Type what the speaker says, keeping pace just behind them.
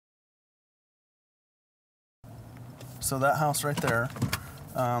So that house right there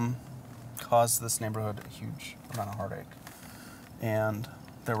caused this neighborhood a huge amount of heartache. And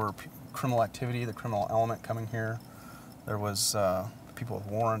there were criminal activity, the criminal element coming here. There was people with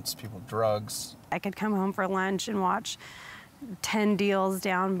warrants, people with drugs. I could come home for lunch and watch 10 deals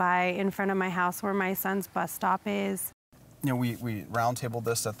down by in front of my house where my son's bus stop is. You know, we roundtabled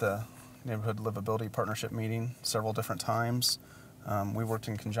this at the Neighborhood Livability Partnership meeting several different times. We worked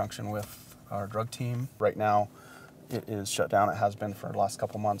in conjunction with our drug team. Right now, it is shut down. It has been for the last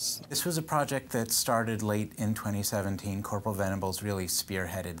couple months. This was a project that started late in 2017. Corporal Venables really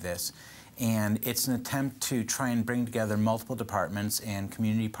spearheaded this. And it's an attempt to try and bring together multiple departments and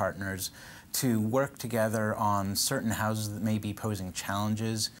community partners to work together on certain houses that may be posing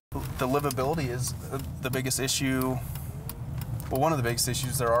challenges. The livability is the biggest issue, well, one of the biggest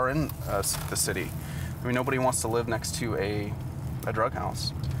issues there are in the city. I mean, nobody wants to live next to a drug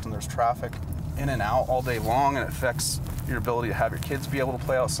house. And there's traffic in and out all day long, and it affects your ability to have your kids be able to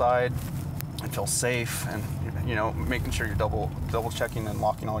play outside and feel safe, and you know, making sure you're double checking and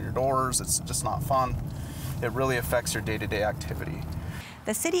locking all your doors. It's just not fun. It really affects your day-to-day activity.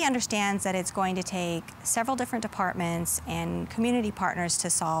 The city understands that it's going to take several different departments and community partners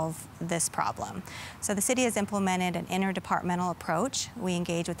to solve this problem. So the city has implemented an interdepartmental approach. We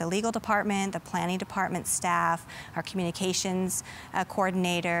engage with the legal department, the planning department staff, our communications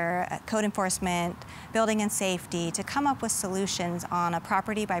coordinator, code enforcement, building and safety to come up with solutions on a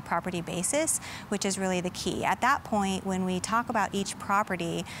property by property basis, which is really the key. At that point, when we talk about each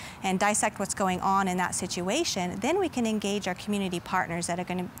property and dissect what's going on in that situation, then we can engage our community partners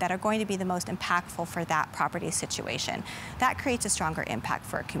that are going to be the most impactful for that property situation. That creates a stronger impact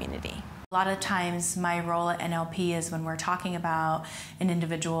for a community. A lot of times my role at NLP is when we're talking about an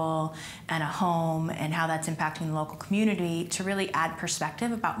individual and a home and how that's impacting the local community, to really add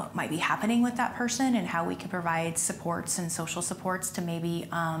perspective about what might be happening with that person and how we can provide supports and social supports to maybe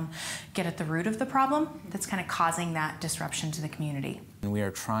get at the root of the problem that's kind of causing that disruption to the community. And we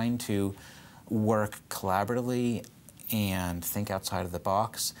are trying to work collaboratively and think outside of the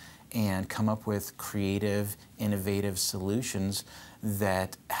box and come up with creative, innovative solutions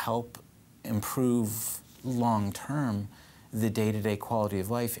that help improve long-term the day-to-day quality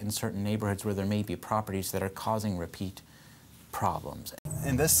of life in certain neighborhoods where there may be properties that are causing repeat problems.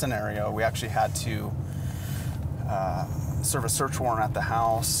 In this scenario, we actually had to serve a search warrant at the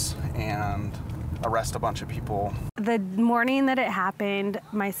house and arrest a bunch of people. The morning that it happened,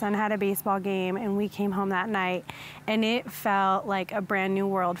 my son had a baseball game and we came home that night, and it felt like a brand new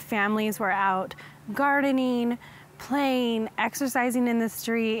world. Families were out gardening, playing, exercising in the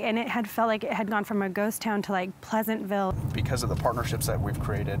street, and it had felt like it had gone from a ghost town to like Pleasantville. Because of the partnerships that we've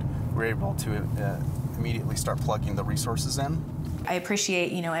created, we're able to immediately start plugging the resources in. I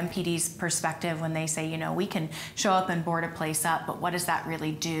appreciate, MPD's perspective when they say, we can show up and board a place up, but what does that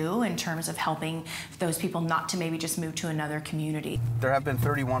really do in terms of helping those people not to maybe just move to another community? There have been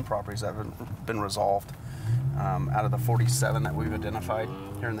 31 properties that have been resolved out of the 47 that we've identified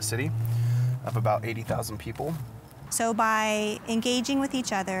here in the city of about 80,000 people. So by engaging with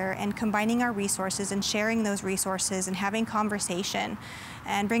each other and combining our resources and sharing those resources and having conversation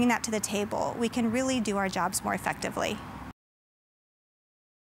and bringing that to the table, we can really do our jobs more effectively.